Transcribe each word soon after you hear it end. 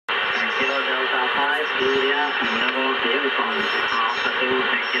5, Julia, Bravo, uniform. Alpha 2,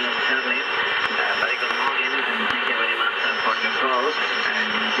 thank you, Charlie. Very good morning, and thank you very much for your calls.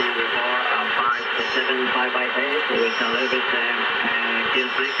 And see you before 5 to 7, 5 by 8, with a little bit kill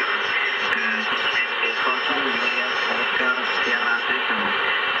breaker. So the name is Corson, Julia, Oscar, Sierra, Session.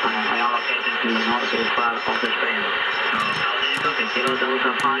 I allocated to the northeast part of the Spain. So, how do you copy? Kilo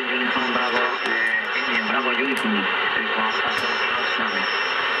Delta 5, uniform, Bravo, Indian, Bravo, uniform. Report after Kilo Charlie.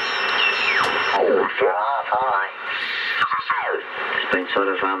 Hi. Just been sort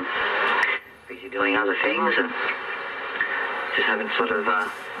of busy doing other things and just haven't sort of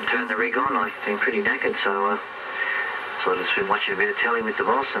turned the rig on. I've been pretty knackered, so sort of been watching a bit of telly with the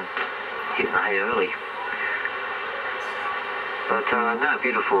boss and hitting the hay early. But no,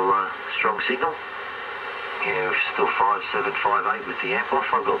 beautiful strong signal. Yeah, still 5758 with the amp off.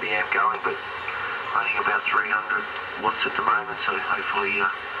 I've got the amp going, but running about 300 watts at the moment, so hopefully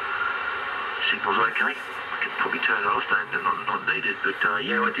signal's okay. I could probably turn it off, not needed, but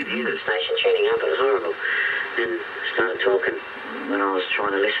yeah, I did hear the station tuning up. It was horrible. Then started talking when I was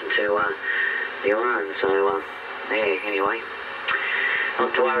trying to listen to the iron, so yeah, anyway.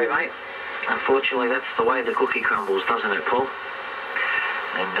 Not to worry, mate. Unfortunately, that's the way the cookie crumbles, doesn't it, Paul?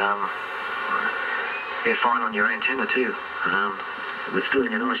 And you're fine on your antenna too. It's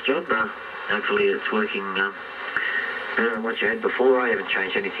doing a nice job. Hopefully it's working better than what you had before. I haven't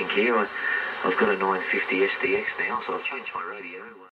changed anything here. I've got a 950 SDX now, so I've changed my radio.